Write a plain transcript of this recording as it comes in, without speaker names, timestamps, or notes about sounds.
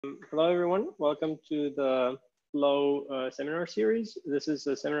Hello, everyone. Welcome to the Flow seminar series. This is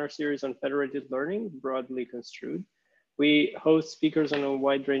a seminar series on federated learning, broadly construed. We host speakers on a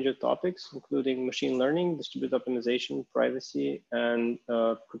wide range of topics, including machine learning, distributed optimization, privacy, and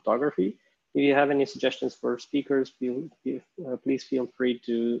cryptography. If you have any suggestions for speakers, please feel free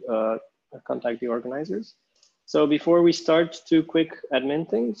to contact the organizers. So before we start, two quick admin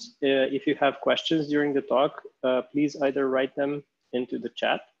things. If you have questions during the talk, please either write them into the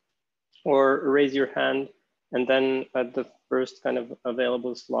chat or raise your hand, and then at the first kind of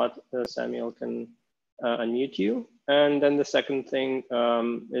available slot, Samuel can unmute you. And then the second thing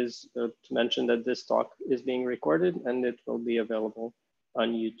is to mention that this talk is being recorded and it will be available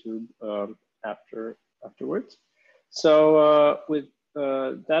on YouTube afterwards. So with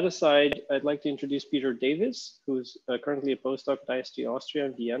that aside, I'd like to introduce Peter Davies, who's currently a postdoc at IST Austria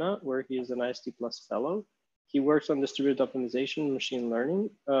in Vienna, where he is an IST Plus fellow. He works on distributed optimization and machine learning.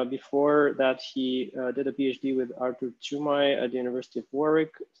 Before that, he did a PhD with Arthur Chumai at the University of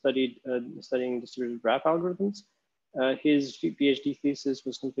Warwick, studying distributed graph algorithms. His PhD thesis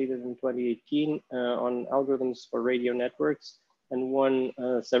was completed in 2018 on algorithms for radio networks and won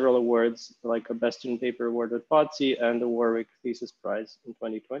several awards, like a Best in Paper award at POTSI and the Warwick Thesis Prize in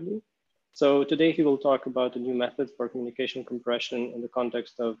 2020. So today he will talk about a new method for communication compression in the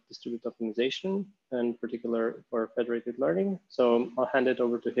context of distributed optimization, and particular for federated learning. So I'll hand it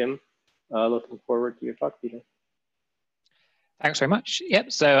over to him. Looking forward to your talk, Peter. Thanks very much.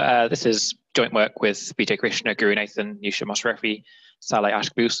 Yep, so this is joint work with Vijay Krishna, Guru Nathan, Nisha Mosrefi, Saleh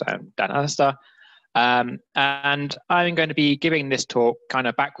Ashkbus, and Dan Alistar. And I'm going to be giving this talk kind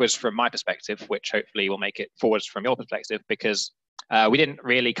of backwards from my perspective, which hopefully will make it forwards from your perspective, because we didn't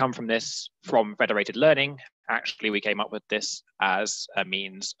really come from this from federated learning. Actually, we came up with this as a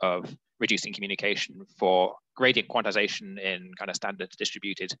means of reducing communication for gradient quantization in kind of standard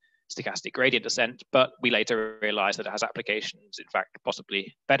distributed stochastic gradient descent. But we later realized that it has applications, in fact,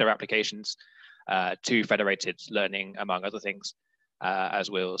 possibly better applications to federated learning, among other things, as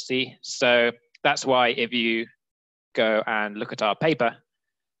we'll see. So that's why if you go and look at our paper,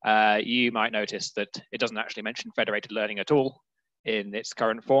 you might notice that it doesn't actually mention federated learning at all in its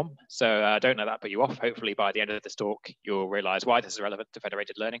current form. So don't let that put you off. Hopefully by the end of this talk, you'll realize why this is relevant to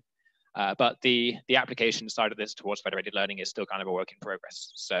federated learning. But the application side of this towards federated learning is still kind of a work in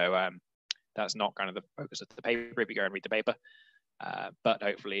progress. So that's not kind of the focus of the paper if you go and read the paper, but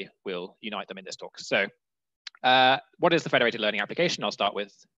hopefully we'll unite them in this talk. So what is the federated learning application? I'll start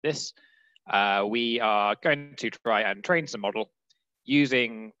with this. We are going to try and train some model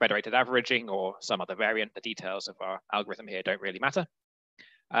using federated averaging or some other variant. The details of our algorithm here don't really matter.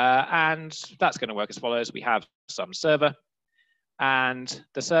 And that's going to work as follows. We have some server, and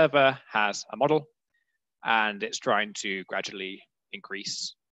the server has a model, and it's trying to gradually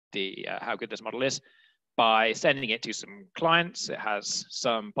increase the how good this model is by sending it to some clients. It has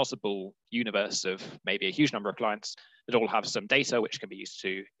some possible universe of maybe a huge number of clients that all have some data which can be used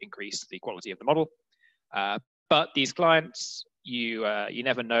to increase the quality of the model. But these clients, you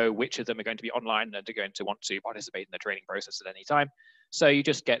never know which of them are going to be online and are going to want to participate in the training process at any time. So you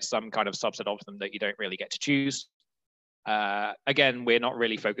just get some kind of subset of them that you don't really get to choose. Again, we're not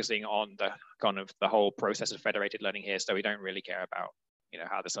really focusing on the kind of the whole process of federated learning here, so we don't really care about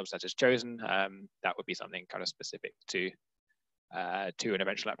how the subset is chosen. That would be something kind of specific to an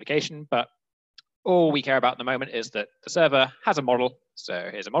eventual application. But all we care about at the moment is that the server has a model. So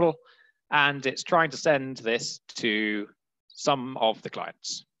here's a model, and it's trying to send this to some of the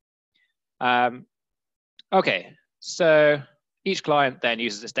clients. Okay, so each client then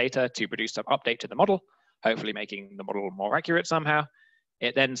uses this data to produce some update to the model, hopefully making the model more accurate somehow.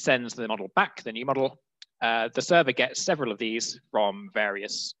 It then sends the model back, the new model. The server gets several of these from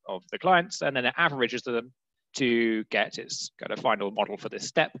various of the clients, and then it averages them to get its kind of final model for this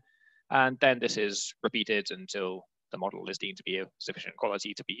step. And then this is repeated until the model is deemed to be of sufficient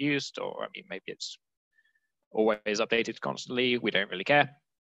quality to be used, or I mean, maybe it's always updated constantly. We don't really care.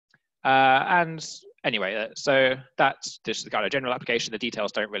 And anyway, so that's just the kind of general application. The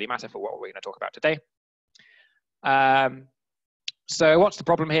details don't really matter for what we're going to talk about today. So what's the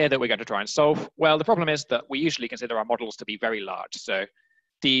problem here that we're going to try and solve? Well, the problem is that we usually consider our models to be very large. So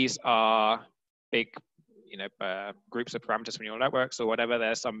these are big, groups of parameters from neural networks or whatever.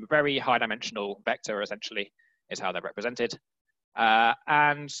 There's some very high dimensional vector, essentially, is how they're represented.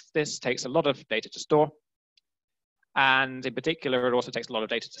 And this takes a lot of data to store. And in particular, it also takes a lot of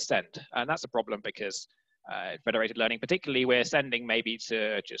data to send. And that's a problem because federated learning, particularly, we're sending maybe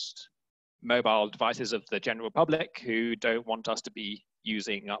to just mobile devices of the general public who don't want us to be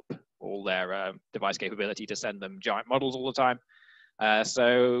using up all their device capability to send them giant models all the time.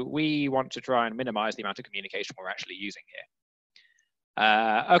 So we want to try and minimize the amount of communication we're actually using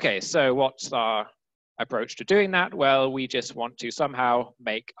here. Okay, so what's our approach to doing that? Well, we just want to somehow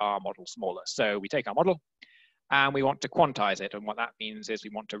make our model smaller. So we take our model and we want to quantize it. And what that means is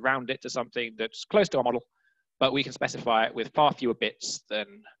we want to round it to something that's close to our model, but we can specify it with far fewer bits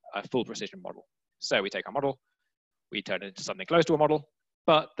than a full precision model. So we take our model, we turn it into something close to a model,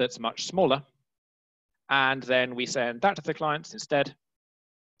 but that's much smaller. And then we send that to the clients instead.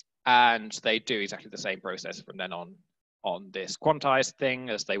 And they do exactly the same process from then on this quantized thing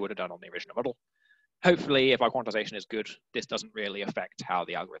as they would have done on the original model. Hopefully, if our quantization is good, this doesn't really affect how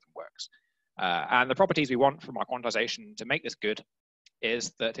the algorithm works. And the properties we want from our quantization to make this good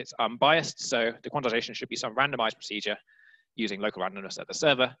is that it's unbiased. So the quantization should be some randomized procedure using local randomness at the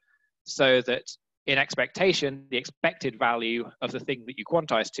server, so that in expectation, the expected value of the thing that you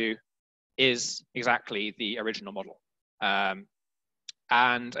quantize to is exactly the original model.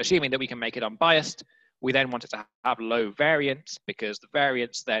 And assuming that we can make it unbiased, we then want it to have low variance, because the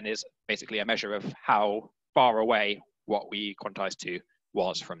variance then is basically a measure of how far away what we quantized to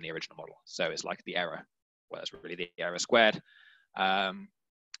was from the original model. So it's like the error, well, it's really the error squared of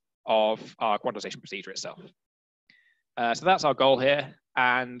our quantization procedure itself. So that's our goal here.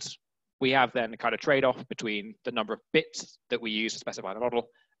 And we have then a kind of trade-off between the number of bits that we use to specify the model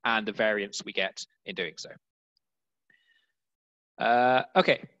and the variance we get in doing so.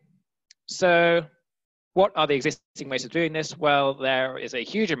 Okay, so what are the existing ways of doing this? Well, there is a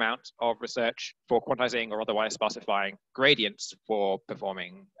huge amount of research for quantizing or otherwise specifying gradients for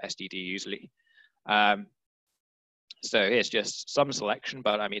performing SGD usually. So here's just some selection,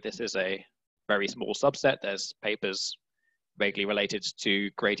 but I mean, this is a very small subset. There's papers vaguely related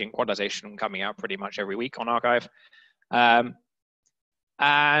to gradient quantization coming out pretty much every week on arXiv.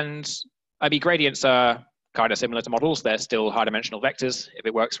 And I mean, gradients are kind of similar to models. They're still high dimensional vectors. If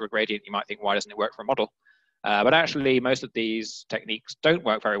it works for a gradient, you might think, why doesn't it work for a model? But actually, most of these techniques don't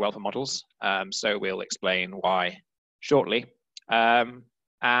work very well for models. So we'll explain why shortly. And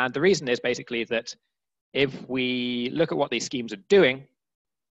the reason is basically that if we look at what these schemes are doing,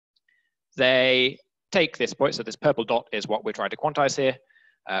 they take this point. So this purple dot is what we're trying to quantize here,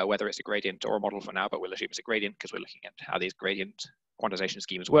 whether it's a gradient or a model for now, but we'll assume it's a gradient because we're looking at how these gradient quantization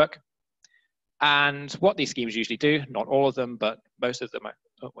schemes work. And what these schemes usually do, not all of them, but most of them,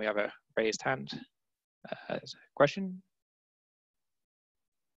 oh, we have a raised hand. Question?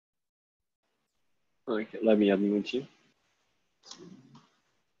 Okay, let me unmute you.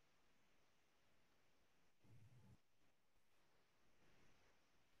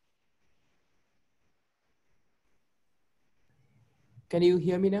 Can you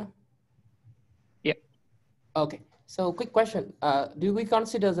hear me now? Yep. Okay. So quick question. Do we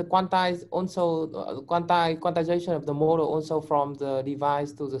consider the quantization of the model also from the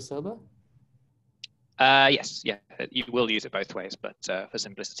device to the server? Yes, yeah, you will use it both ways, but for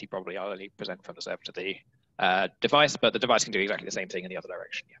simplicity, probably I'll only present from the server to the device, but the device can do exactly the same thing in the other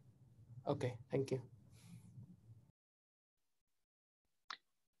direction. Yeah. Okay, thank you.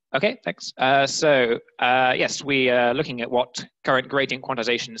 Okay, thanks. Yes, we are looking at what current gradient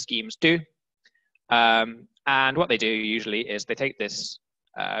quantization schemes do. And what they do usually is they take this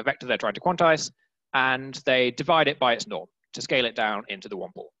vector they're trying to quantize and they divide it by its norm to scale it down into the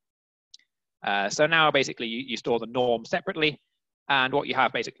womble. So now basically you store the norm separately, and what you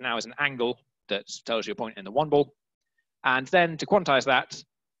have basically now is an angle that tells you a point in the womble. And then to quantize that,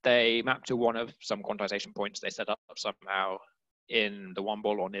 they map to one of some quantization points they set up somehow in the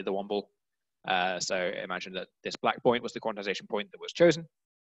womble or near the womble. So imagine that this black point was the quantization point that was chosen.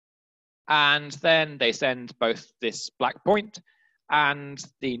 And then they send both this black point and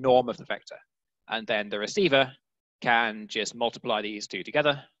the norm of the vector. And then the receiver can just multiply these two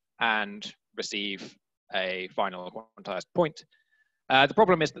together and receive a final quantized point. The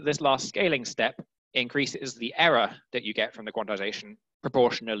problem is that this last scaling step increases the error that you get from the quantization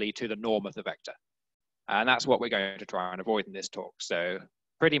proportionally to the norm of the vector. And that's what we're going to try and avoid in this talk. So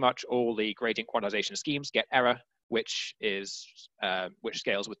pretty much all the gradient quantization schemes get error, which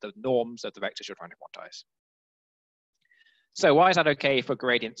scales with the norms of the vectors you're trying to quantize. So why is that okay for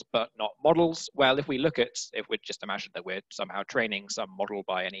gradients but not models? Well, if we just imagine that we're somehow training some model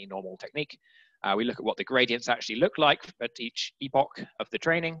by any normal technique, we look at what the gradients actually look like at each epoch of the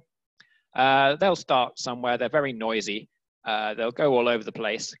training. They'll start somewhere, they're very noisy, they'll go all over the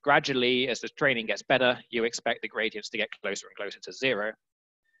place. Gradually, as the training gets better, you expect the gradients to get closer and closer to zero.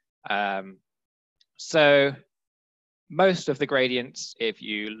 So most of the gradients, if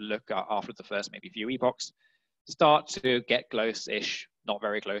you look after the first maybe few epochs, start to get close-ish, not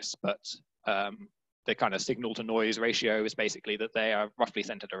very close, but the kind of signal to noise ratio is basically that they are roughly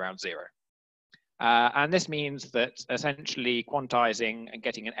centered around 0. And this means that essentially quantizing and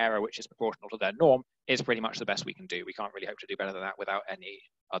getting an error which is proportional to their norm is pretty much the best we can do. We can't really hope to do better than that without any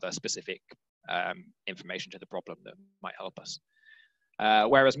other specific information to the problem that might help us.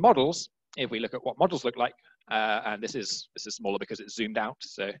 Whereas models, if we look at what models look like, and this is smaller because it's zoomed out,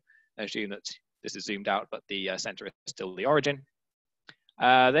 so assume that this is zoomed out, but the center is still the origin.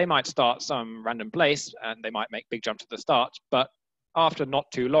 They might start some random place and they might make big jumps to the start, but after not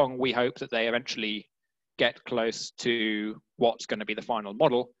too long, we hope that they eventually get close to what's going to be the final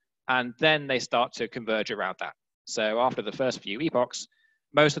model, and then they start to converge around that. So after the first few epochs,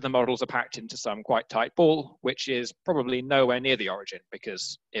 most of the models are packed into some quite tight ball, which is probably nowhere near the origin,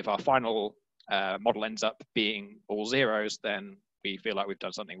 because if our final model ends up being all zeros, then we feel like we've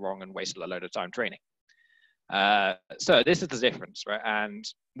done something wrong and wasted a load of time training. So this is the difference, right? And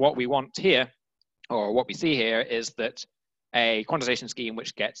what we want here, or what we see here, is that a quantization scheme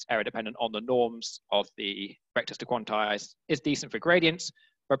which gets error dependent on the norms of the vectors to quantize is decent for gradients,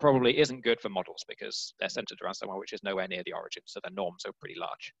 but probably isn't good for models because they're centered around somewhere which is nowhere near the origin, so their norms are pretty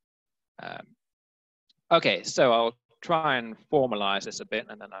large. Okay, so I'll try and formalize this a bit,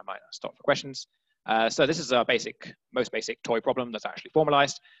 and then I might stop for questions. So this is our most basic toy problem that's actually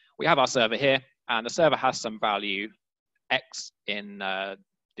formalized. We have our server here, and the server has some value x in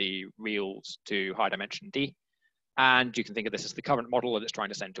the reals to high dimension d. And you can think of this as the current model that it's trying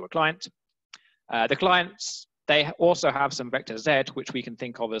to send to a client. The clients, they also have some vector z, which we can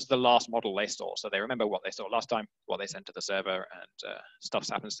think of as the last model they saw. So they remember what they saw last time, what they sent to the server, and stuff's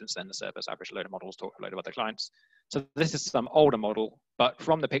happened since then. The server's averaged a load of models to a load of other clients. So this is some older model, but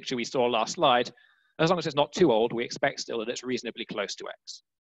from the picture we saw last slide, as long as it's not too old, we expect still that it's reasonably close to x.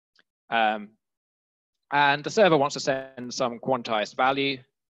 And the server wants to send some quantized value,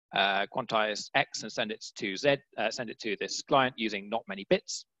 quantize x and send it to z, send it to this client using not many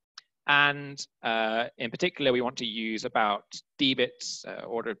bits. And in particular, we want to use about d bits,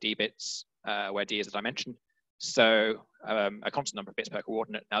 order of d bits, where d is a dimension. So a constant number of bits per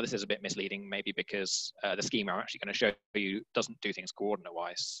coordinate. Now this is a bit misleading, maybe because the schema I'm actually going to show you doesn't do things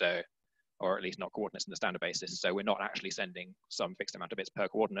coordinate-wise, so, or at least not coordinates in the standard basis. So we're not actually sending some fixed amount of bits per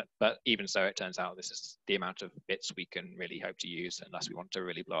coordinate, but even so, it turns out this is the amount of bits we can really hope to use unless we want to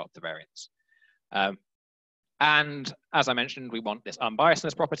really blow up the variance. And as I mentioned, we want this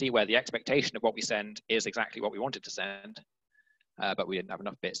unbiasedness property where the expectation of what we send is exactly what we wanted to send, but we didn't have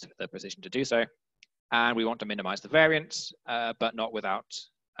enough bits for the precision to do so. And we want to minimize the variance, but not without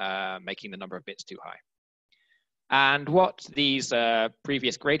making the number of bits too high. And what these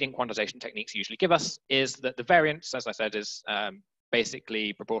previous gradient quantization techniques usually give us is that the variance, as I said, is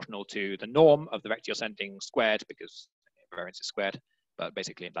basically proportional to the norm of the vector you're sending squared, because variance is squared, but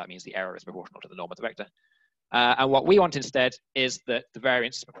basically that means the error is proportional to the norm of the vector. And what we want instead is that the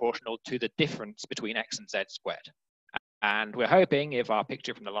variance is proportional to the difference between x and z squared. And we're hoping, if our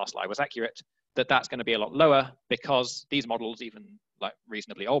picture from the last slide was accurate, that that's going to be a lot lower because these models, even like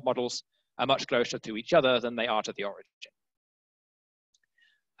reasonably old models, are much closer to each other than they are to the origin.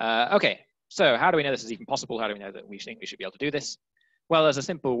 Okay, so how do we know this is even possible? How do we know that we think we should be able to do this? Well, there's a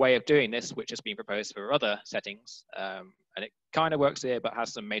simple way of doing this, which has been proposed for other settings, and it kind of works here, but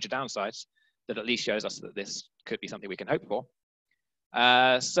has some major downsides that at least shows us that this could be something we can hope for.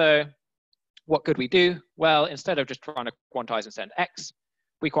 So what could we do? Well, instead of just trying to quantize and send x,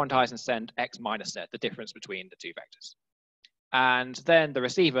 we quantize and send x minus z, the difference between the two vectors. And then the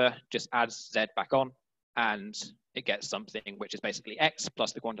receiver just adds z back on, and it gets something which is basically x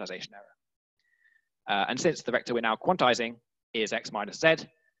plus the quantization error. And since the vector we're now quantizing is x minus z,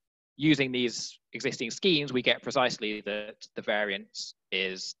 using these existing schemes, we get precisely that the variance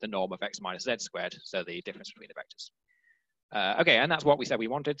is the norm of x minus z squared, so the difference between the vectors. Okay, and that's what we said we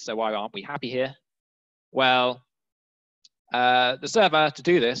wanted, so why aren't we happy here? Well, the server, to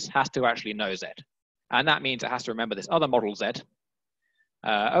do this, has to actually know z. And that means it has to remember this other model z.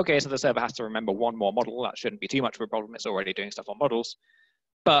 Okay, so the server has to remember one more model. That shouldn't be too much of a problem. It's already doing stuff on models.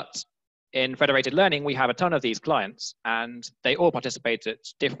 But in federated learning, we have a ton of these clients, and they all participate at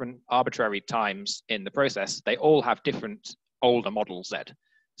different arbitrary times in the process. They all have different older model z.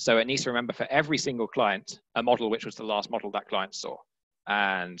 So it needs to remember for every single client a model which was the last model that client saw.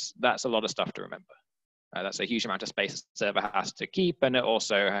 And that's a lot of stuff to remember. That's a huge amount of space the server has to keep, and it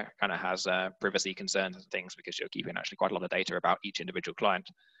also kind of has privacy concerns and things because you're keeping actually quite a lot of data about each individual client.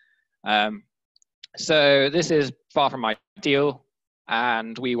 So this is far from ideal,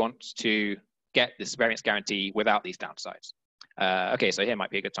 and we want to get this variance guarantee without these downsides. Okay, so here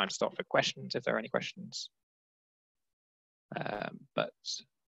might be a good time to stop for questions if there are any questions. But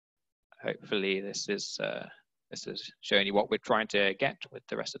hopefully this is showing you what we're trying to get with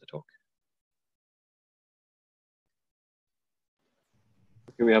the rest of the talk.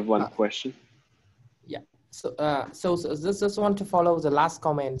 Okay, we have one question. Yeah. So, just want to follow the last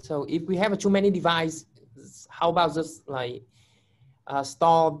comment. So, if we have too many devices, how about just like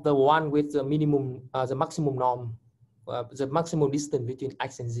store the one with the minimum, the maximum norm, the maximum distance between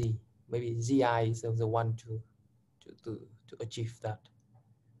x and z? Maybe zi is the one to achieve that.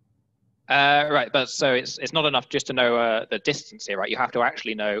 Right, but so it's not enough just to know the distance here, right? You have to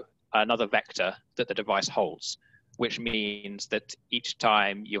actually know another vector that the device holds, which means that each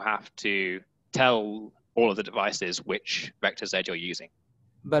time you have to tell all of the devices which vector z you're using.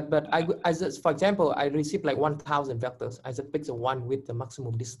 But I just, for example, I receive like 1,000 vectors. I just pick the one with the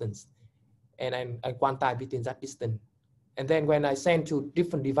maximum distance, and I quantize between that distance. And then when I send to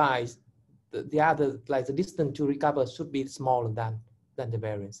different device, the other, like the distance to recover should be smaller than the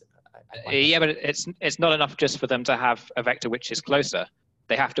variance. Yeah, but it's not enough just for them to have a vector which is closer.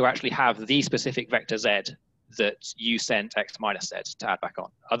 They have to actually have the specific vector z that you sent x minus z to add back on.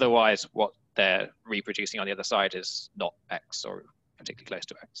 Otherwise, what they're reproducing on the other side is not x or particularly close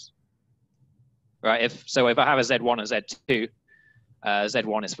to x. Right? If I have a z1 and z2,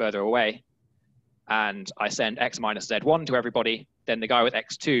 z1 is further away, and I send x minus z1 to everybody, then the guy with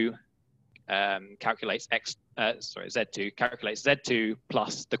x2 calculates z2 calculates z2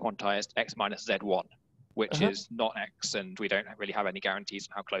 plus the quantized x minus z1, which is not x, and we don't really have any guarantees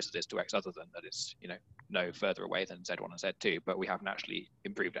on how close it is to x other than that it's no further away than z1 and z2, but we haven't actually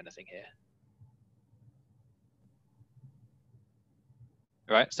improved anything here.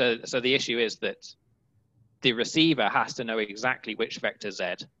 Right, so the issue is that the receiver has to know exactly which vector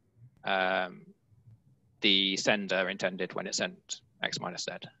z the sender intended when it sent x minus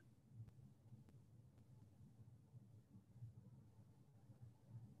z.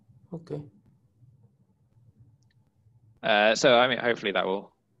 Okay. So I mean, hopefully that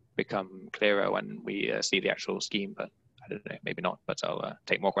will become clearer when we see the actual scheme, but I don't know, maybe not. But I'll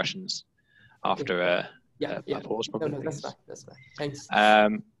take more questions after a pause. Probably. No, that's right. That's right. Thanks.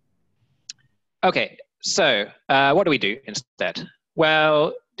 Okay, so what do we do instead?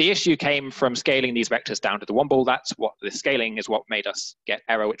 Well, the issue came from scaling these vectors down to the womble. That's what the scaling is what made us get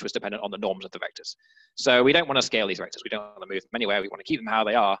error, which was dependent on the norms of the vectors. So we don't want to scale these vectors. We don't want to move them anywhere. We want to keep them how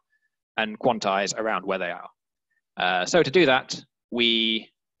they are and quantize around where they are. So to do that, we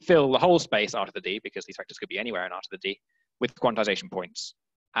fill the whole space out of the D, because these vectors could be anywhere in out of the D, with quantization points.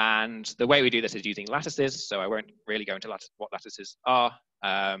 And the way we do this is using lattices. So I won't really go into what lattices are.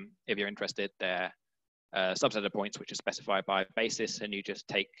 If you're interested, they're a subset of points which is specified by basis, and you just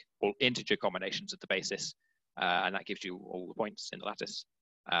take all integer combinations of the basis, and that gives you all the points in the lattice.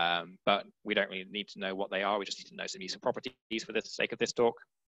 But we don't really need to know what they are. We just need to know some useful properties for the sake of this talk.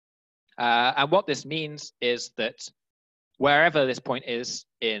 And what this means is that wherever this point is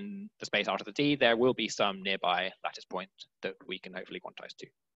in the space out of the D, there will be some nearby lattice point that we can hopefully quantize to.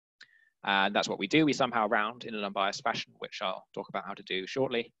 And that's what we do. We somehow round in an unbiased fashion, which I'll talk about how to do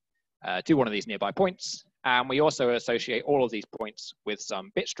shortly, to one of these nearby points. And we also associate all of these points with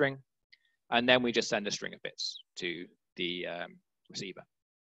some bit string, and then we just send a string of bits to the receiver.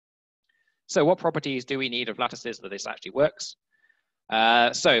 So what properties do we need of lattices that this actually works?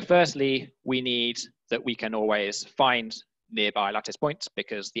 So firstly, we need that we can always find nearby lattice points,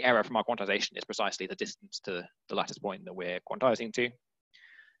 because the error from our quantization is precisely the distance to the lattice point that we're quantizing to.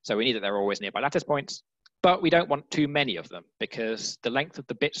 So we need that there are always nearby lattice points, but we don't want too many of them, because the length of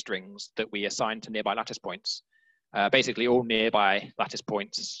the bit strings that we assign to nearby lattice points, basically all nearby lattice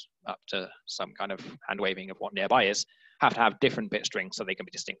points up to some kind of hand waving of what nearby is, have to have different bit strings so they can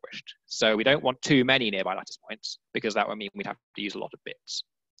be distinguished. So we don't want too many nearby lattice points, because that would mean we'd have to use a lot of bits.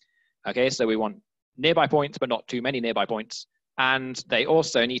 Okay, so we want nearby points, but not too many nearby points. And they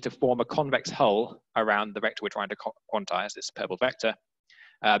also need to form a convex hull around the vector we're trying to quantize, this purple vector,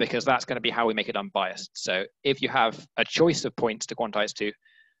 because that's going to be how we make it unbiased. So if you have a choice of points to quantize to,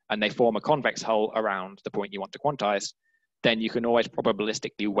 and they form a convex hull around the point you want to quantize, then you can always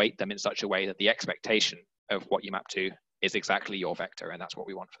probabilistically weight them in such a way that the expectation of what you map to is exactly your vector, and that's what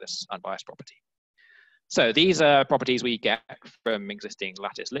we want for this unbiased property. So these are properties we get from existing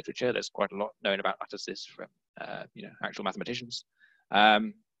lattice literature. There's quite a lot known about lattices from actual mathematicians.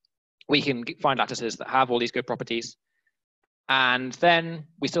 We can find lattices that have all these good properties. And then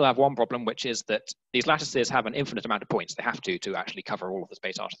we still have one problem, which is that these lattices have an infinite amount of points. They have to actually cover all of the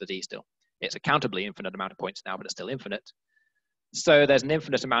space out of the D still. It's a countably infinite amount of points now, but it's still infinite. So there's an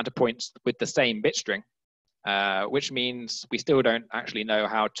infinite amount of points with the same bit string, which means we still don't actually know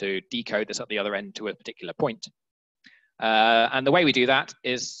how to decode this at the other end to a particular point. And the way we do that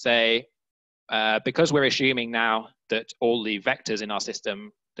is say, because we're assuming now that all the vectors in our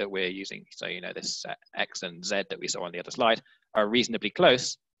system that we're using, so this X and Z that we saw on the other slide, are reasonably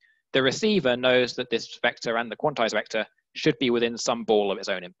close, the receiver knows that this vector and the quantized vector should be within some ball of its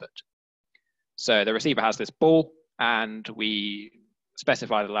own input. So the receiver has this ball, and we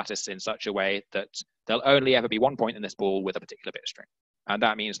specify the lattice in such a way that there'll only ever be one point in this ball with a particular bit string. And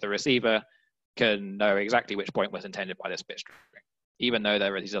that means the receiver can know exactly which point was intended by this bit string, even though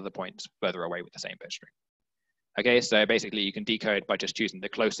there are these other points further away with the same bit string. Okay, so basically you can decode by just choosing the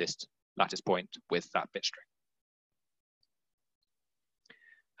closest lattice point with that bit string.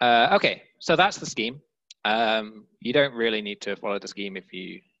 Okay, so that's the scheme. You don't really need to follow the scheme if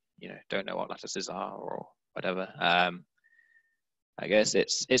you don't know what lattices are or whatever. I guess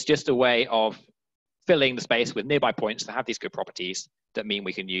it's just a way of filling the space with nearby points that have these good properties that mean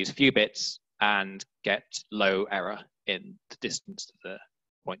we can use few bits and get low error in the distance to the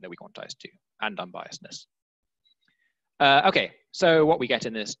point that we quantize to, and unbiasedness. Okay, so what we get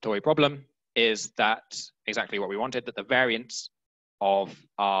in this toy problem is that exactly what we wanted, that the variance of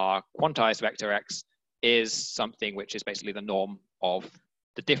our quantized vector x is something which is basically the norm of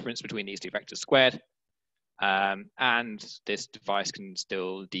the difference between these two vectors squared. And this device can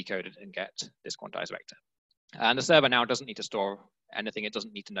still decode it and get this quantized vector. And the server now doesn't need to store anything. It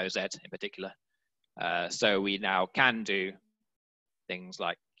doesn't need to know Z in particular. So we now can do things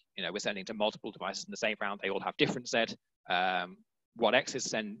like, we're sending to multiple devices in the same round. They all have different Z. What X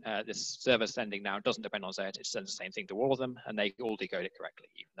is this server sending now doesn't depend on Z. It sends the same thing to all of them, and they all decode it correctly,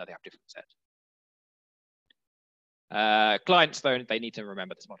 even though they have different Z. Clients, though, they need to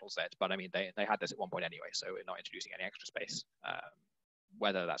remember this model Z, but I mean, they had this at one point anyway, so we're not introducing any extra space.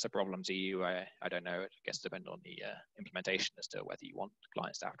 Whether that's a problem to you, I don't know. It gets to depend on the implementation as to whether you want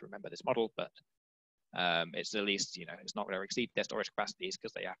clients to have to remember this model, but it's at least, it's not going to exceed their storage capacities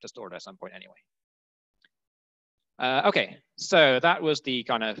because they have to store it at some point anyway. Okay, so that was the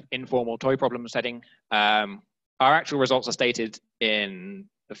kind of informal toy problem setting. Our actual results are stated in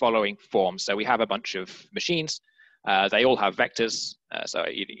the following form. So we have a bunch of machines. They all have vectors, so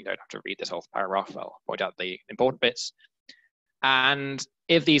you don't have to read this whole paragraph. I'll point out the important bits. And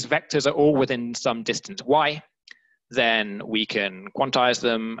if these vectors are all within some distance y, then we can quantize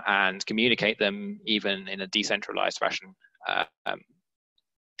them and communicate them even in a decentralized fashion.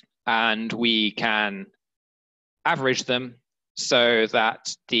 And we can average them so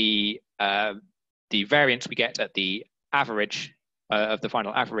that the variance we get at the average of the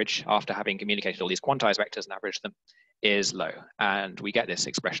final average after having communicated all these quantized vectors and averaged them is low. And we get this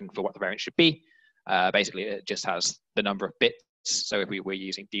expression for what the variance should be. Basically, it just has the number of bits. So if we were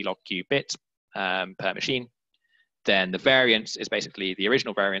using d log q bits per machine, then the variance is basically the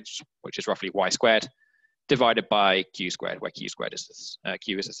original variance, which is roughly y squared, divided by q squared, where q squared is this,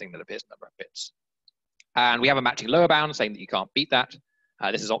 q is this thing that appears in the number of bits. And we have a matching lower bound saying that you can't beat that.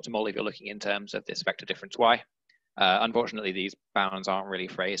 This is optimal if you're looking in terms of this vector difference y. Unfortunately, these bounds aren't really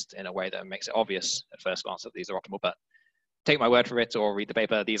phrased in a way that makes it obvious at first glance that these are optimal, but take my word for it or read the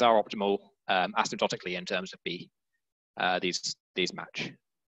paper. These are optimal asymptotically in terms of B. These match.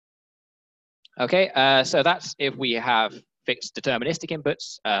 Okay, so that's if we have fixed deterministic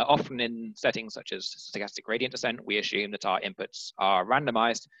inputs. Often in settings such as stochastic gradient descent, we assume that our inputs are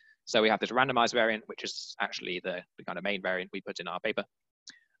randomized. So we have this randomized variant, which is actually the kind of main variant we put in our paper.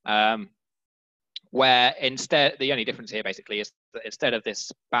 Where instead, the only difference here basically is that instead of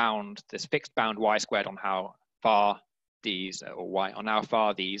this bound, this fixed bound y squared on how far these, or y on how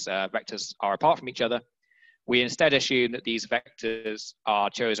far these vectors are apart from each other, we instead assume that these vectors are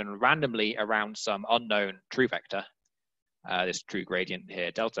chosen randomly around some unknown true vector, this true gradient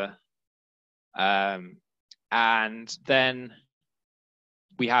here, delta. And then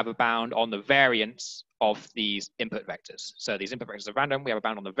we have a bound on the variance of these input vectors. So these input vectors are random. We have a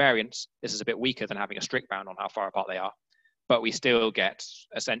bound on the variance. This is a bit weaker than having a strict bound on how far apart they are, but we still get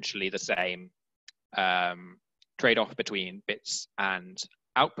essentially the same trade-off between bits and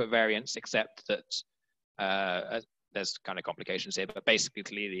output variance, except that there's kind of complications here, but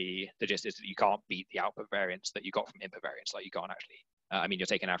basically the gist is that you can't beat the output variance that you got from input variance. Like you can't actually, I mean, you're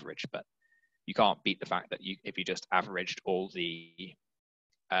taking average, but you can't beat the fact that if you just averaged all the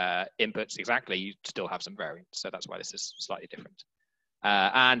inputs exactly, you still have some variance. So that's why this is slightly different.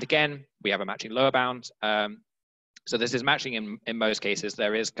 And again, we have a matching lower bound. So this is matching in most cases.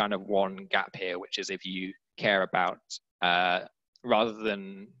 There is kind of one gap here, which is if you care about, rather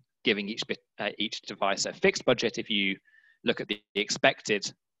than giving each device a fixed budget, if you look at the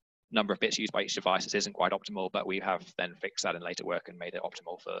expected number of bits used by each device, this isn't quite optimal, but we have then fixed that in later work and made it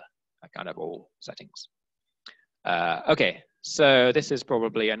optimal for kind of all settings. Okay, so this is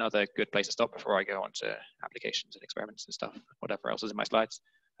probably another good place to stop before I go on to applications and experiments and stuff, whatever else is in my slides.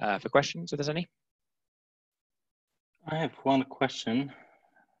 For questions, if there's any. I have one question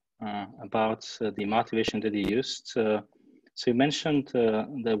about the motivation that you used. So you mentioned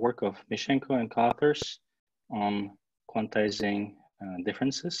the work of Mishenko and co-authors on quantizing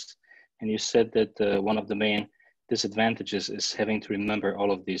differences. And you said that one of the main disadvantages is having to remember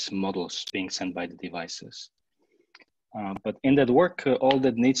all of these models being sent by the devices. But in that work, all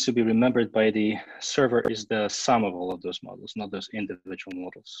that needs to be remembered by the server is the sum of all of those models, not those individual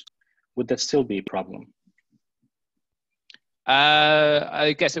models. Would that still be a problem?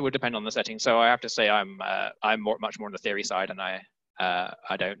 I guess it would depend on the setting. So I have to say I'm much more on the theory side, and I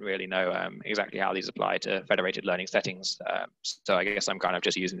don't really know exactly how these apply to federated learning settings. So I guess I'm kind of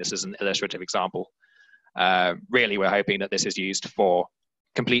just using this as an illustrative example. Really, we're hoping that this is used for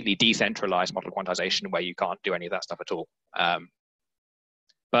completely decentralized model quantization where you can't do any of that stuff at all.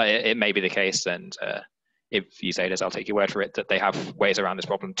 But it may be the case, and if you say this, I'll take your word for it, that they have ways around this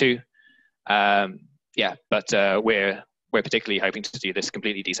problem too. Yeah, but we're particularly hoping to do this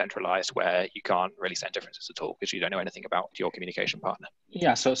completely decentralized where you can't really send differences at all because you don't know anything about your communication partner.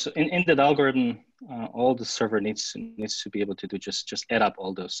 Yeah, so in that algorithm, all the server needs to be able to do just add up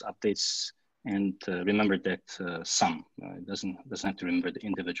all those updates and remember that sum. It doesn't have to remember the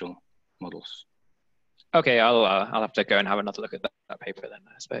individual models. Okay, I'll have to go and have another look at that paper then,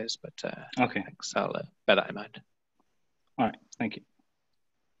 I suppose. But okay, thanks. I'll bear that in mind. All right, thank you.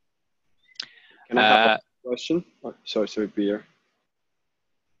 Can I have a question? Oh, sorry, Peter.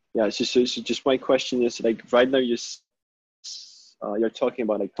 Yeah, so just my question is, like, right now you're talking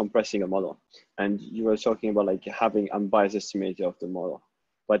about like compressing a model, and you were talking about like having unbiased estimator of the model.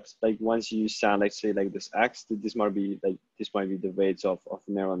 But like once you send, like say like this X, this might be the weights of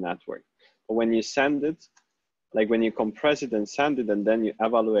neural network. But when you send it, like when you compress it and send it, and then you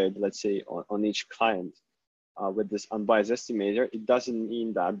evaluate, let's say on each client with this unbiased estimator, it doesn't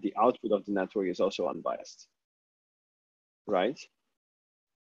mean that the output of the network is also unbiased, right?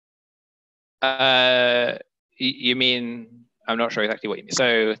 You mean, I'm not sure exactly what you mean.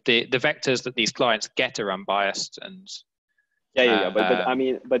 So the vectors that these clients get are unbiased, and yeah. But I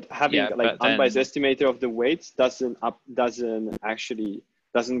mean, but having like unbiased estimator of the weights doesn't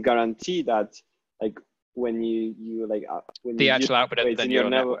guarantee that, like when you like when the you actual output of the neural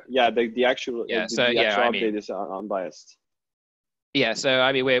network. Yeah, the actual update is unbiased. Yeah, so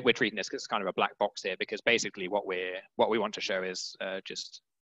I mean we're treating this as kind of a black box here, because basically what we want to show is just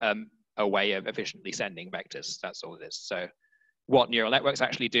a way of efficiently sending vectors. That's all it is. So what neural networks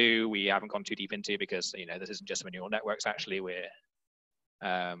actually do, we haven't gone too deep into, because this isn't just for neural networks. Actually, we're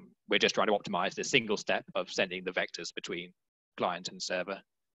just trying to optimize this single step of sending the vectors between client and server.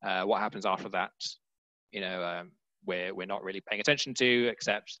 What happens after that, we're not really paying attention to,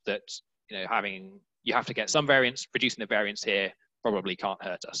 except that you have to get some variance. Reducing the variance here probably can't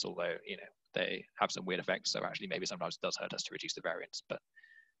hurt us, although they have some weird effects. So actually, maybe sometimes it does hurt us to reduce the variance. But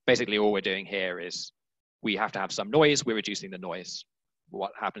basically, all we're doing here is we have to have some noise. We're reducing the noise.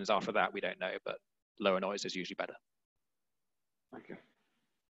 What happens after that, we don't know, but lower noise is usually better. Okay.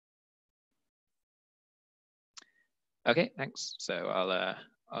 Okay, thanks. So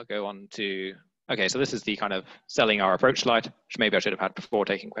I'll go on to, okay, so this is the kind of selling our approach slide, which maybe I should have had before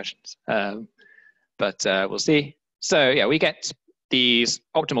taking questions, but we'll see. So yeah, we get these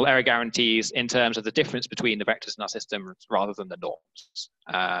optimal error guarantees in terms of the difference between the vectors in our system rather than the norms.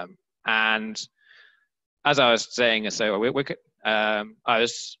 And as I was saying, so I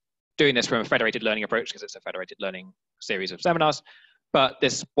was doing this from a federated learning approach because it's a federated learning series of seminars, but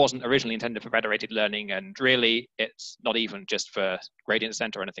this wasn't originally intended for federated learning, and really it's not even just for gradient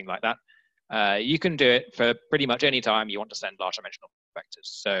descent or anything like that. You can do it for pretty much any time you want to send large dimensional vectors.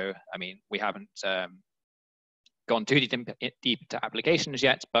 So, I mean, we haven't gone too deep into applications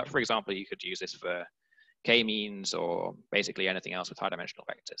yet, but for example, you could use this for k-means or basically anything else with high dimensional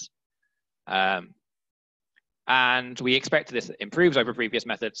vectors. And we expect this improves over previous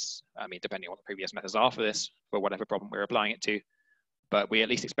methods. I mean, depending on what the previous methods are for this, for whatever problem we're applying it to, but we at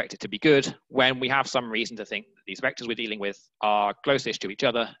least expect it to be good when we have some reason to think that these vectors we're dealing with are close-ish to each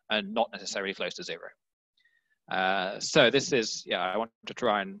other and not necessarily close to zero. So this is, yeah, I want to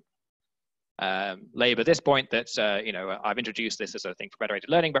try and labor this point that, I've introduced this as a thing for federated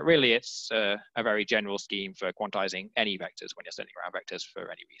learning, but really it's a very general scheme for quantizing any vectors when you're sending around vectors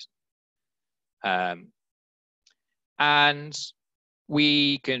for any reason. And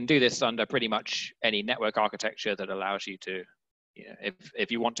we can do this under pretty much any network architecture that allows you to,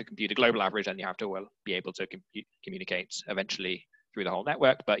 if you want to compute a global average, then you have to be able to communicate eventually through the whole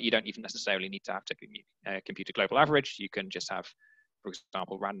network, but you don't even necessarily need to have to compute a global average. You can just have, for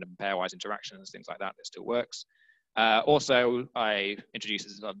example, random pairwise interactions, things like that. It still works. Also, I introduced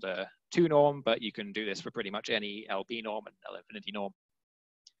this under 2 norm, but you can do this for pretty much any LP norm and L infinity norm.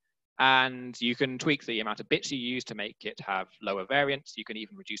 And you can tweak the amount of bits you use to make it have lower variance. You can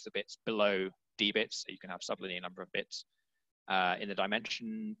even reduce the bits below d bits, so you can have sublinear number of bits in the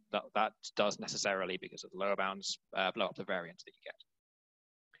dimension. That does necessarily, because of the lower bounds, blow up the variance that you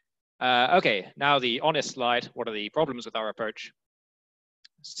get. Okay, now the honest slide. What are the problems with our approach?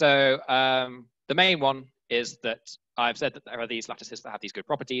 So the main one is that I've said that there are these lattices that have these good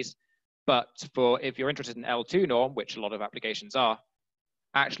properties, but if you're interested in L2 norm, which a lot of applications are,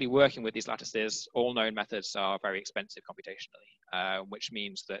 actually working with these lattices, all known methods are very expensive computationally, which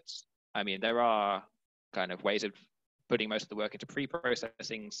means that, I mean, there are kind of ways of putting most of the work into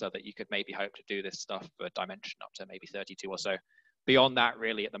pre-processing so that you could maybe hope to do this stuff for dimension up to maybe 32 or so. Beyond that,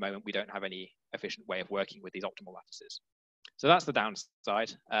 really, at the moment, we don't have any efficient way of working with these optimal lattices. So that's the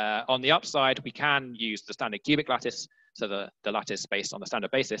downside. On the upside, we can use the standard cubic lattice, so the lattice based on the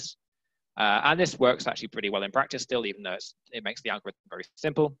standard basis. And this works actually pretty well in practice still, even though it makes the algorithm very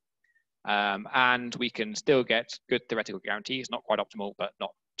simple. And we can still get good theoretical guarantees, not quite optimal, but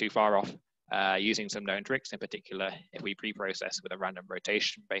not too far off, using some known tricks. In particular, if we pre-process with a random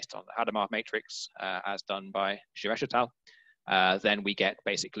rotation based on the Hadamard matrix, as done by Suresh et al., then we get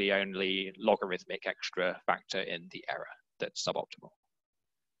basically only logarithmic extra factor in the error that's suboptimal.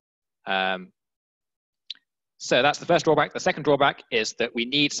 So that's the first drawback. The second drawback is that we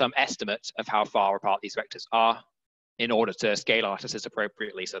need some estimate of how far apart these vectors are in order to scale our lattices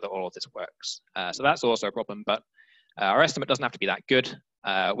appropriately so that all of this works. So that's also a problem, but our estimate doesn't have to be that good.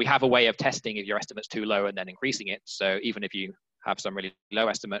 We have a way of testing if your estimate's too low and then increasing it. So even if you have some really low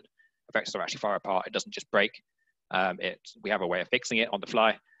estimate, the vectors are actually far apart, it doesn't just break. We have a way of fixing it on the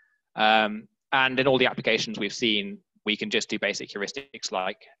fly. And in all the applications we've seen, we can just do basic heuristics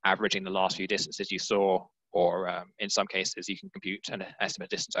like averaging the last few distances you saw, or in some cases, you can compute an estimate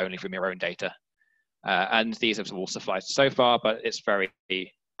distance only from your own data. And these have all sufficed so far, but it's very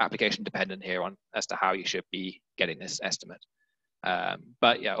application dependent here on as to how you should be getting this estimate.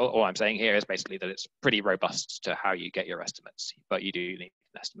 But yeah, all I'm saying here is basically that it's pretty robust to how you get your estimates, but you do need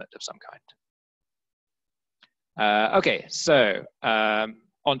an estimate of some kind. Okay, so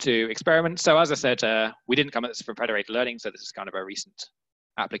on to experiments. So as I said, we didn't come at this from federated learning, so this is kind of a recent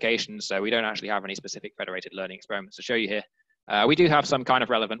application. So we don't actually have any specific federated learning experiments to show you here. We do have some kind of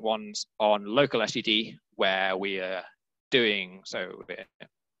relevant ones on local SGD where we are doing, so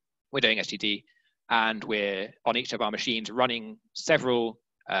we're doing SGD and we're on each of our machines running several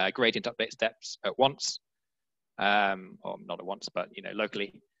gradient update steps at once, or not at once, but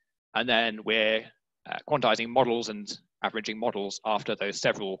locally. And then we're quantizing models and averaging models after those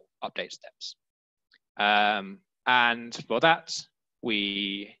several update steps. And for that,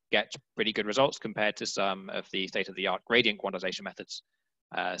 we get pretty good results compared to some of the state-of-the-art gradient quantization methods.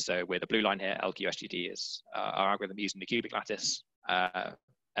 So with the blue line here, LQSGD is our algorithm using the cubic lattice.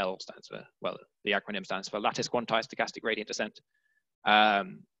 L stands for, well, the acronym stands for lattice quantized stochastic gradient descent.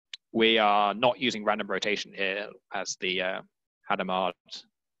 We are not using random rotation here as the Hadamard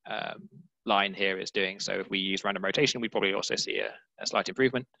line here is doing. So if we use random rotation, we probably also see a slight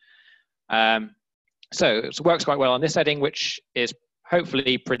improvement. So it works quite well on this setting, which is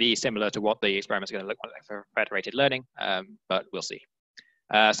hopefully pretty similar to what the experiments are going to look like for federated learning, but we'll see.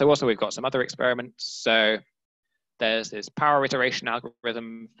 So also we've got some other experiments. So there's this power iteration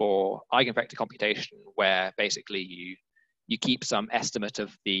algorithm for eigenvector computation, where basically you keep some estimate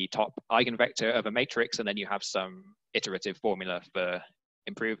of the top eigenvector of a matrix, and then you have some iterative formula for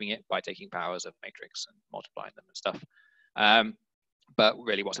improving it by taking powers of matrix and multiplying them and stuff. But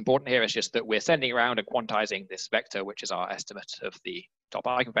really what's important here is just that we're sending around and quantizing this vector, which is our estimate of the top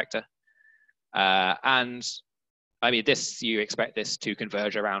eigenvector. And I mean, you expect this to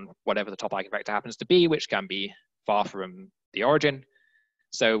converge around whatever the top eigenvector happens to be, which can be far from the origin.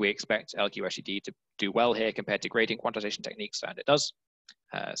 So we expect LQSGD to do well here compared to gradient quantization techniques, and it does.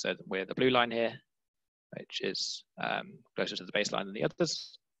 So we're the blue line here, which is closer to the baseline than the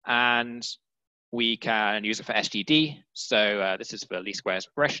others. And we can use it for SGD. So this is for least squares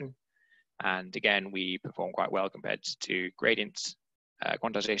regression. And again, we perform quite well compared to gradient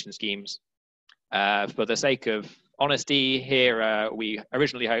quantization schemes. For the sake of honesty here, we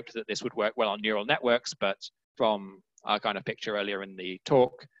originally hoped that this would work well on neural networks, but from our kind of picture earlier in the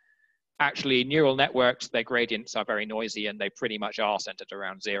talk, actually neural networks, their gradients are very noisy and they pretty much are centered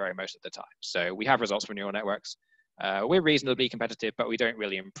around 0 most of the time. So we have results for neural networks. We're reasonably competitive, but we don't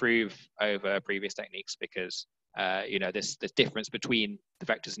really improve over previous techniques because you know, this difference between the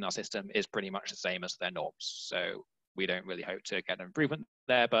vectors in our system is pretty much the same as their norms. So we don't really hope to get an improvement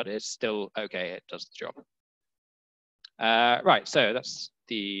there, but it's still okay. It does the job. Right, so that's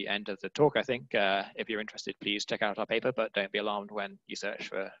the end of the talk, I think. If you're interested, please check out our paper, but don't be alarmed when you search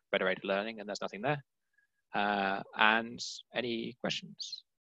for federated learning and there's nothing there. And any questions?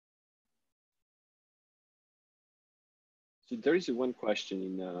 So there is one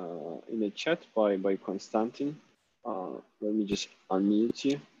question in the chat by Konstantin. Let me just unmute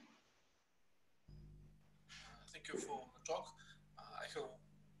you. Thank you for the talk. I have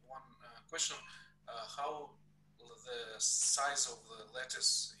one question. How the size of the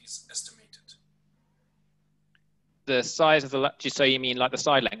lattice is estimated? The size of the lattice, so you mean like the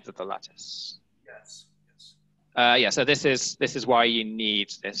side length of the lattice? Yes, yes. Yeah, so this is why you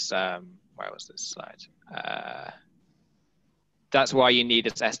need this, where was this slide? That's why you need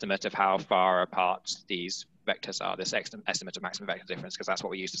this estimate of how far apart these vectors are, this estimate of maximum vector difference, because that's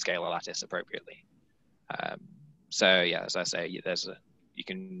what we use to scale a lattice appropriately. So yeah, as I say,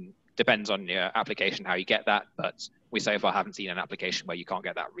 depends on your application how you get that, but we so far haven't seen an application where you can't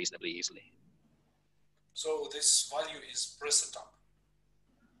get that reasonably easily. So this value is preset up?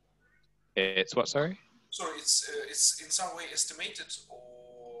 It's what, sorry? Sorry, it's in some way estimated,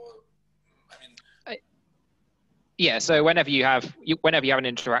 or, I mean... Yeah, so whenever you have an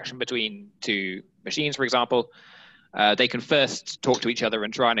interaction between two machines, for example, they can first talk to each other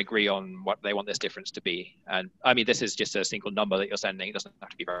and try and agree on what they want this difference to be. And I mean, this is just a single number that you're sending. It doesn't have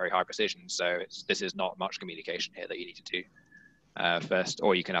to be very high precision. So this is not much communication here that you need to do first,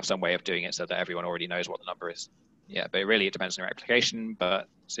 or you can have some way of doing it so that everyone already knows what the number is. Yeah, but really it depends on your application, but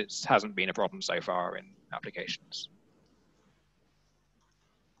it hasn't been a problem so far in applications.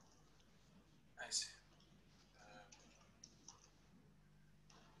 I see.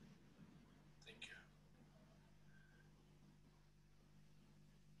 Thank you.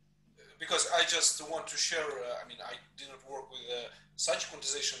 Because I just want to share, I mean, I didn't work with such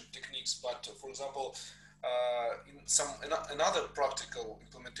quantization techniques, but for example, in another practical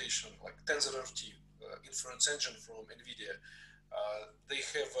implementation, like TensorRT, inference engine from NVIDIA, they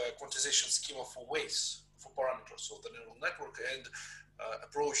have a quantization schema for weights, for parameters of the neural network, and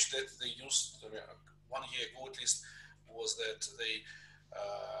approach that they used 1 year ago at least was that they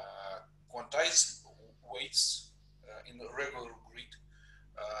quantize weights in a regular grid,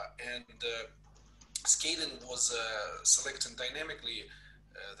 and scaling was selected dynamically,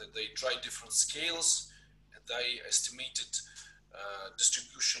 that they tried different scales, and they estimated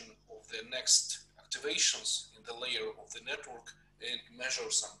distribution of the next activations in the layer of the network and measure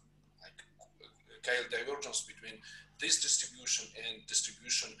some like Keil divergence between this distribution and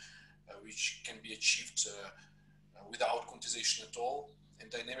distribution which can be achieved without quantization at all, and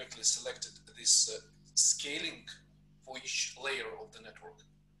dynamically selected this scaling for each layer of the network.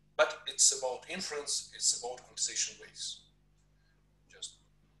 But it's about inference, it's about quantization ways. Just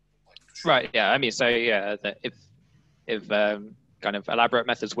like to show. Right, yeah, I mean, so yeah, if kind of elaborate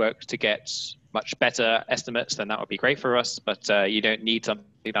methods work to get much better estimates, then that would be great for us, but you don't need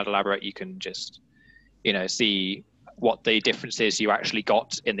something that elaborate. You can just, you know, see what the differences you actually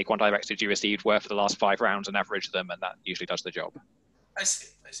got in the quantized vectors you received were for the last 5 rounds and average them, and that usually does the job. I see,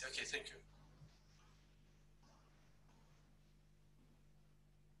 okay, thank you.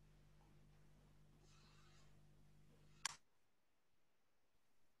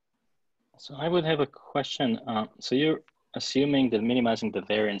 So I would have a question. So you're assuming that minimizing the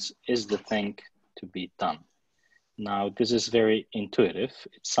variance is the thing to be done. Now, this is very intuitive.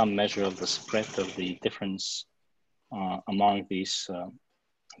 It's some measure of the spread of the difference among these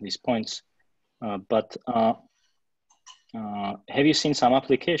points. But have you seen some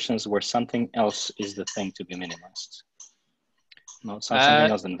applications where something else is the thing to be minimized? No,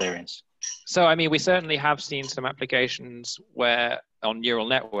 something else than variance. So, I mean, we certainly have seen some applications where on neural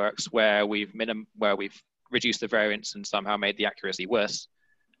networks where we've reduced the variance and somehow made the accuracy worse.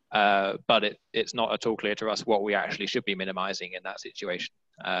 But it's not at all clear to us what we actually should be minimizing in that situation.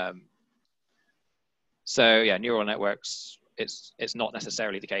 So yeah, neural networks, it's not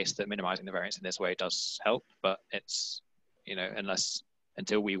necessarily the case that minimizing the variance in this way does help, but it's, you know,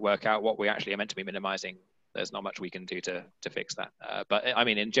 until we work out what we actually are meant to be minimizing, there's not much we can do to fix that. But I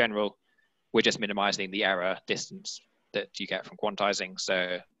mean, in general, we're just minimizing the error distance that you get from quantizing.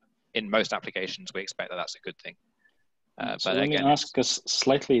 So in most applications, we expect that that's a good thing. So let me ask a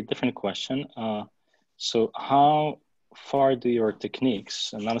slightly different question. So how far do your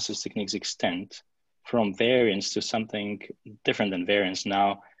analysis techniques extend from variance to something different than variance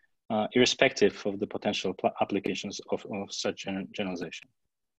now, irrespective of the potential applications of such generalization?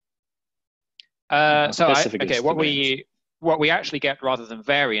 What we actually get rather than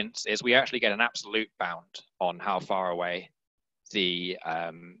variance is we actually get an absolute bound on how far away the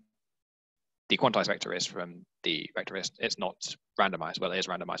quantized vector is from the vector. It's not randomized. Well, it is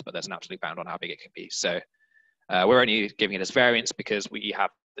randomized, but there's an absolute bound on how big it can be. So we're only giving it as variance because we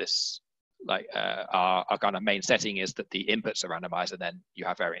have this, like our kind of main setting is that the inputs are randomized and then you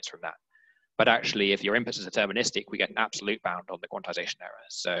have variance from that. But actually, if your inputs are deterministic, we get an absolute bound on the quantization error.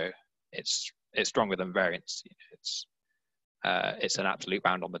 So it's stronger than variance. It's an absolute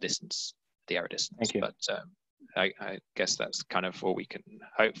bound on the distance, the error distance. Thank you. But I guess that's kind of all we can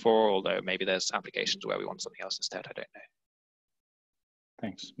hope for, although maybe there's applications where we want something else instead. I don't know.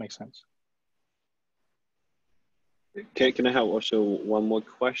 Thanks. Makes sense. Okay, can I have also one more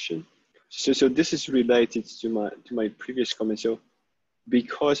question? So this is related to my previous comment. So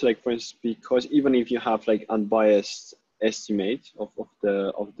because, like, for instance, because even if you have like unbiased estimate of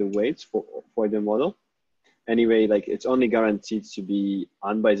the weights for the model, anyway, like it's only guaranteed to be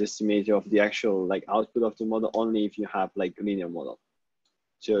unbiased estimate of the actual like output of the model only if you have like linear model.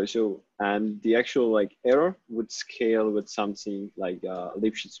 So and the actual like error would scale with something like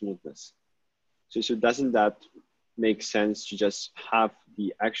Lipschitz smoothness. So doesn't that make sense to just have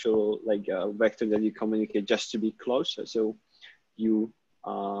the actual like vector that you communicate just to be close? So you're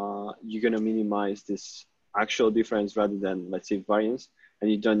gonna minimize this actual difference rather than, let's say, variance, and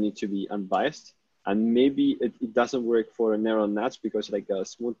you don't need to be unbiased. And maybe it doesn't work for neural nets because like a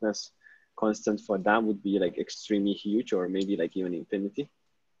smoothness constant for them would be like extremely huge, or maybe like even infinity.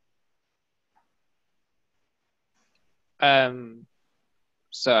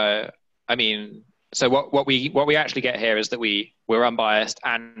 So I mean, so what we actually get here is that we're unbiased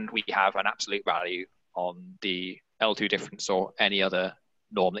and we have an absolute value on the L2 difference or any other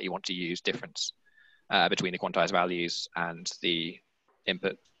norm that you want to use difference between the quantized values and the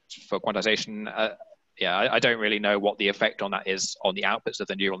input for quantization. Yeah, I don't really know what the effect on that is on the outputs of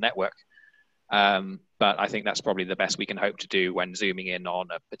the neural network. But I think that's probably the best we can hope to do when zooming in on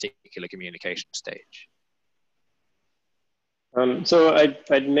a particular communication stage. So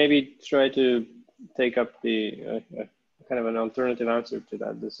I'd maybe try to take up the kind of an alternative answer to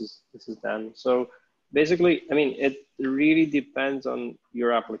that. This is Dan. So basically, I mean, it really depends on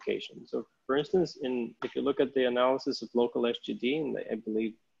your application. So for instance, if you look at the analysis of local SGD, and I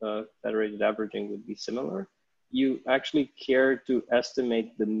believe federated averaging would be similar, you actually care to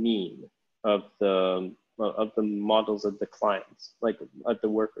estimate the mean of the models of the clients, like at the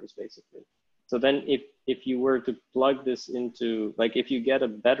workers, basically. So then if you were to plug this into, like if you get a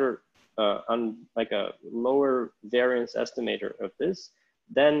better, like a lower variance estimator of this,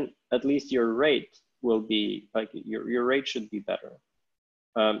 then at least your rate will be, like your rate should be better.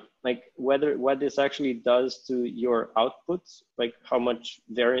 Like what this actually does to your outputs, like how much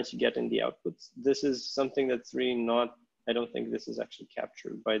variance you get in the outputs, this is something that's really not, I don't think this is actually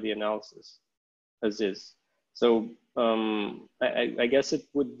captured by the analysis as is. So I guess it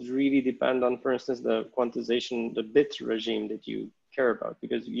would really depend on, for instance, the quantization, the bit regime that you care about,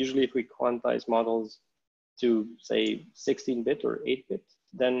 because usually if we quantize models to say 16-bit or 8-bit,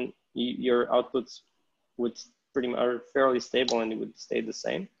 then your outputs would pretty much are fairly stable and it would stay the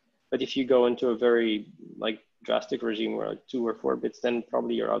same. But if you go into a very like drastic regime where like 2 or 4 bits, then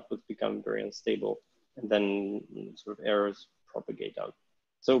probably your outputs become very unstable and then sort of errors propagate out.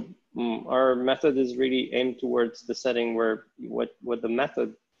 So our method is really aimed towards the setting where what the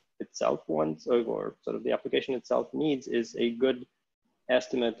method itself wants, or sort of the application itself needs, is a good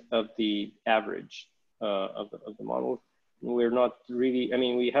estimate of the average of the model. We're not really, I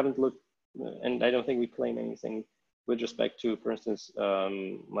mean, we haven't looked, and I don't think we claim anything with respect to, for instance,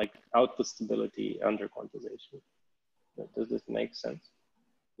 like output stability under quantization. Does this make sense?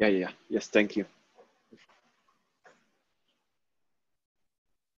 Yeah. Yes, thank you.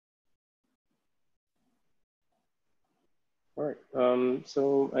 All right,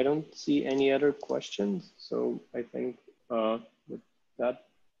 so I don't see any other questions. So I think with that,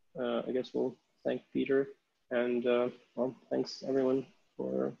 I guess we'll thank Peter, and well, thanks everyone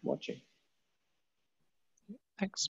for watching. Thanks.